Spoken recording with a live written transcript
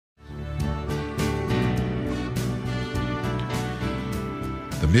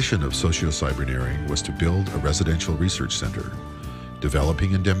The mission of socio-cyberneering was to build a residential research center,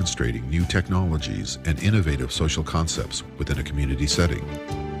 developing and demonstrating new technologies and innovative social concepts within a community setting.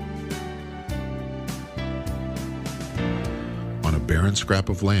 On a barren scrap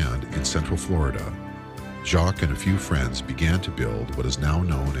of land in central Florida, Jacque and a few friends began to build what is now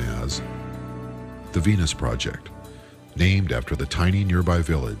known as the Venus Project, named after the tiny nearby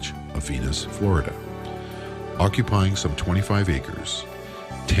village of Venus, Florida. Occupying some 25 acres,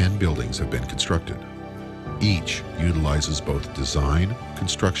 10 buildings have been constructed. Each utilizes both design,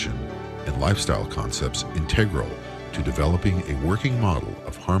 construction, and lifestyle concepts integral to developing a working model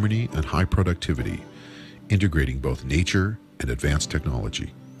of harmony and high productivity, integrating both nature and advanced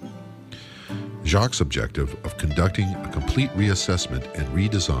technology. Jacque's objective of conducting a complete reassessment and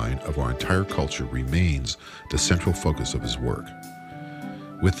redesign of our entire culture remains the central focus of his work.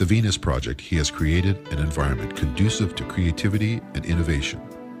 With the Venus Project, he has created an environment conducive to creativity and innovation.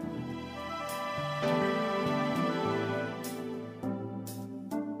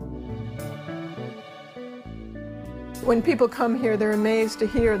 When people come here, they're amazed to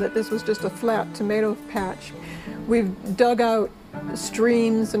hear that this was just a flat tomato patch. We've dug out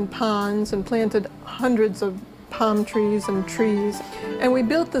streams and ponds and planted hundreds of palm trees and trees. And we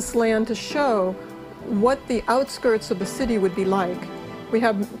built this land to show what the outskirts of the city would be like. We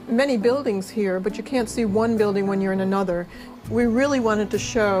have many buildings here, but you can't see one building when you're in another. We really wanted to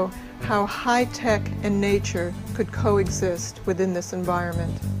show how high-tech and nature could coexist within this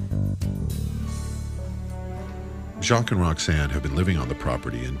environment. Jacque and Roxanne have been living on the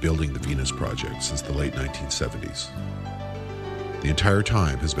property and building the Venus Project since the late 1970s. The entire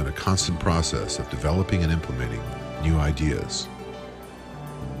time has been a constant process of developing and implementing new ideas.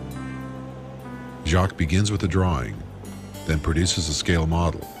 Jacque begins with a drawing, then produces a scale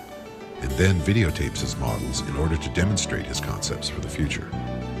model, and then videotapes his models in order to demonstrate his concepts for the future.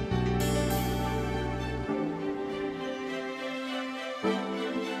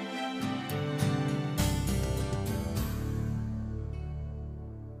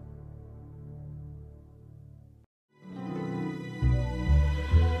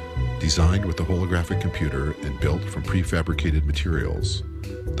 Designed with a holographic computer and built from prefabricated materials,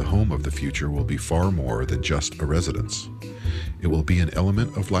 the home of the future will be far more than just a residence. It will be an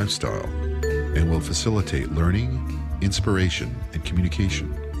element of lifestyle and will facilitate learning, inspiration, and communication.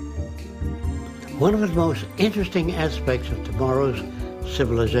 One of the most interesting aspects of tomorrow's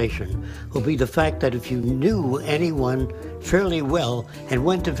civilization will be the fact that if you knew anyone fairly well and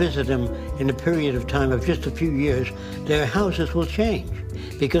went to visit them in a period of time of just a few years, their houses will change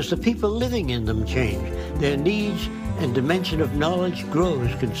because the people living in them change. Their needs and dimension of knowledge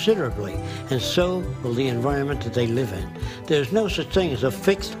grows considerably, and so will the environment that they live in. There's no such thing as a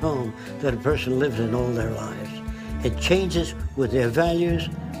fixed home that a person lives in all their lives. It changes with their values,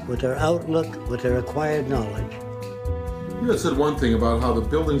 with their outlook, with their acquired knowledge. You had said one thing about how the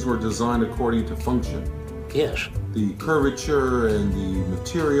buildings were designed according to function. Yes. The curvature and the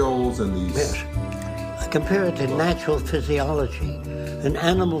materials and these... Yes. I compare it to natural physiology. An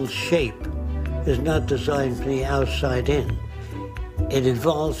animal's shape is not designed from the outside in. It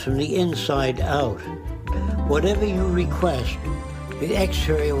evolves from the inside out. Whatever you request, the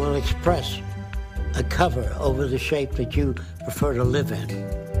exterior will express a cover over the shape that you prefer to live in.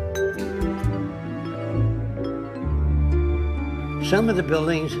 Some of the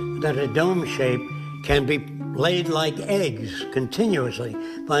buildings that are dome-shaped can be laid like eggs continuously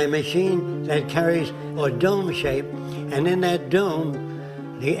by a machine that carries a dome shape, and in that dome,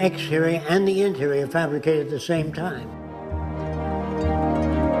 the exterior and the interior fabricated at the same time.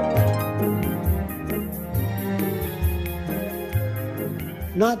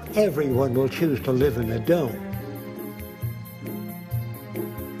 Not everyone will choose to live in a dome.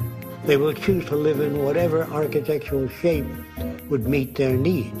 They will choose to live in whatever architectural shape would meet their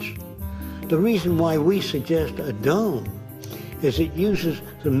needs. The reason why we suggest a dome is it uses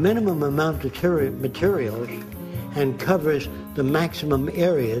the minimum amount of materials and covers the maximum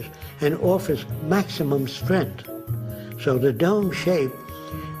areas and offers maximum strength. So the dome shape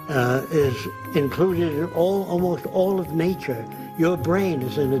is included in almost all of nature. Your brain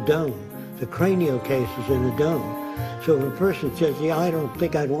is in a dome. The cranial case is in a dome. So if a person says, yeah, I don't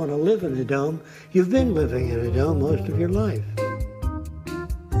think I'd want to live in a dome, you've been living in a dome most of your life.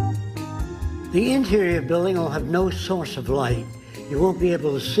 The interior building will have no source of light. You won't be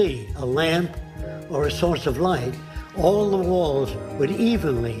able to see a lamp or a source of light. All the walls would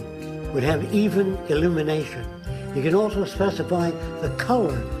have even illumination. You can also specify the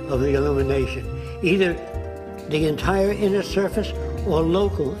color of the illumination, either the entire inner surface or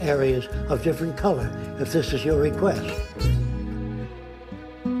local areas of different color, if this is your request.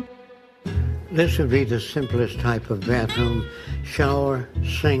 This would be the simplest type of bathroom. Shower,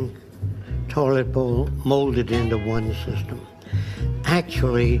 sink, toilet bowl molded into one system.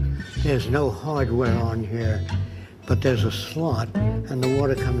 Actually, there's no hardware on here, but there's a slot and the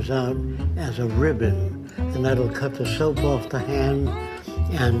water comes out as a ribbon, and that'll cut the soap off the hand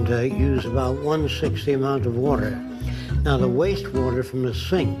and use about 1/6 the amount of water. Now the wastewater from the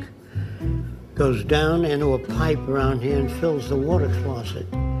sink goes down into a pipe around here and fills the water closet,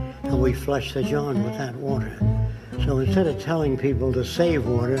 and we flush the John with that water. So instead of telling people to save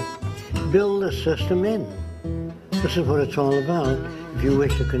water, build a system in. This is what it's all about if you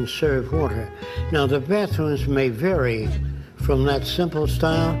wish to conserve water. Now the bathrooms may vary from that simple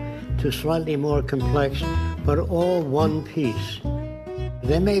style to slightly more complex, but all one piece.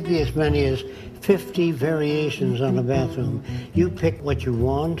 There may be as many as 50 variations on a bathroom. You pick what you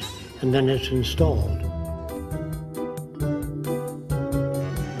want, and then it's installed.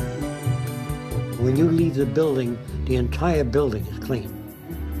 When you leave the building, the entire building is clean.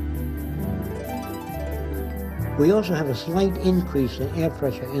 We also have a slight increase in air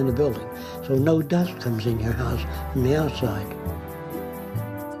pressure in the building, so no dust comes in your house from the outside.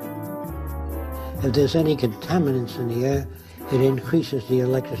 If there's any contaminants in the air, it increases the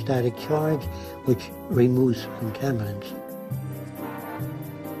electrostatic charge, which removes contaminants.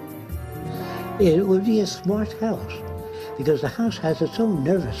 It would be a smart house, because the house has its own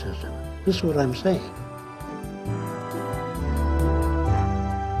nervous system. This is what I'm saying.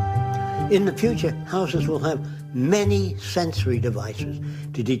 In the future, houses will have many sensory devices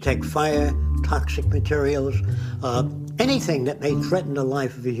to detect fire, toxic materials, anything that may threaten the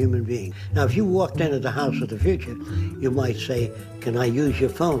life of a human being. Now, if you walked into the house of the future, you might say, "Can I use your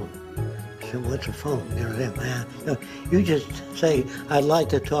phone?" So what's a phone? You just say, "I'd like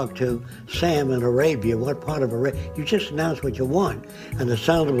to talk to Sam in Arabia." What part of Arabia? You just announce what you want, and the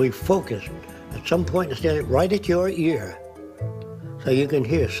sound will be focused at some point instead right at your ear, so you can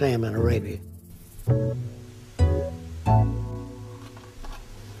hear Sam in Arabia.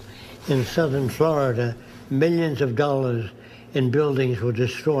 In southern Florida, millions of dollars in buildings were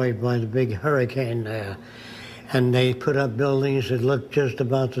destroyed by the big hurricane there, and they put up buildings that look just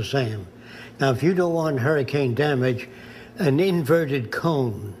about the same. Now, if you don't want hurricane damage, an inverted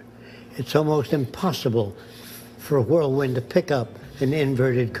cone, it's almost impossible for a whirlwind to pick up an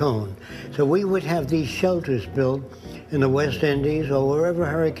inverted cone. So we would have these shelters built in the West Indies or wherever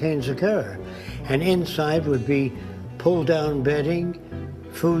hurricanes occur. And inside would be pull-down bedding,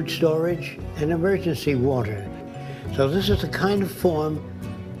 food storage, and emergency water. So this is the kind of form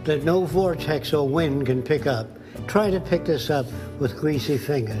that no vortex or wind can pick up. Try to pick this up with greasy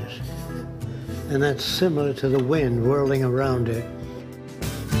fingers. And that's similar to the wind whirling around it.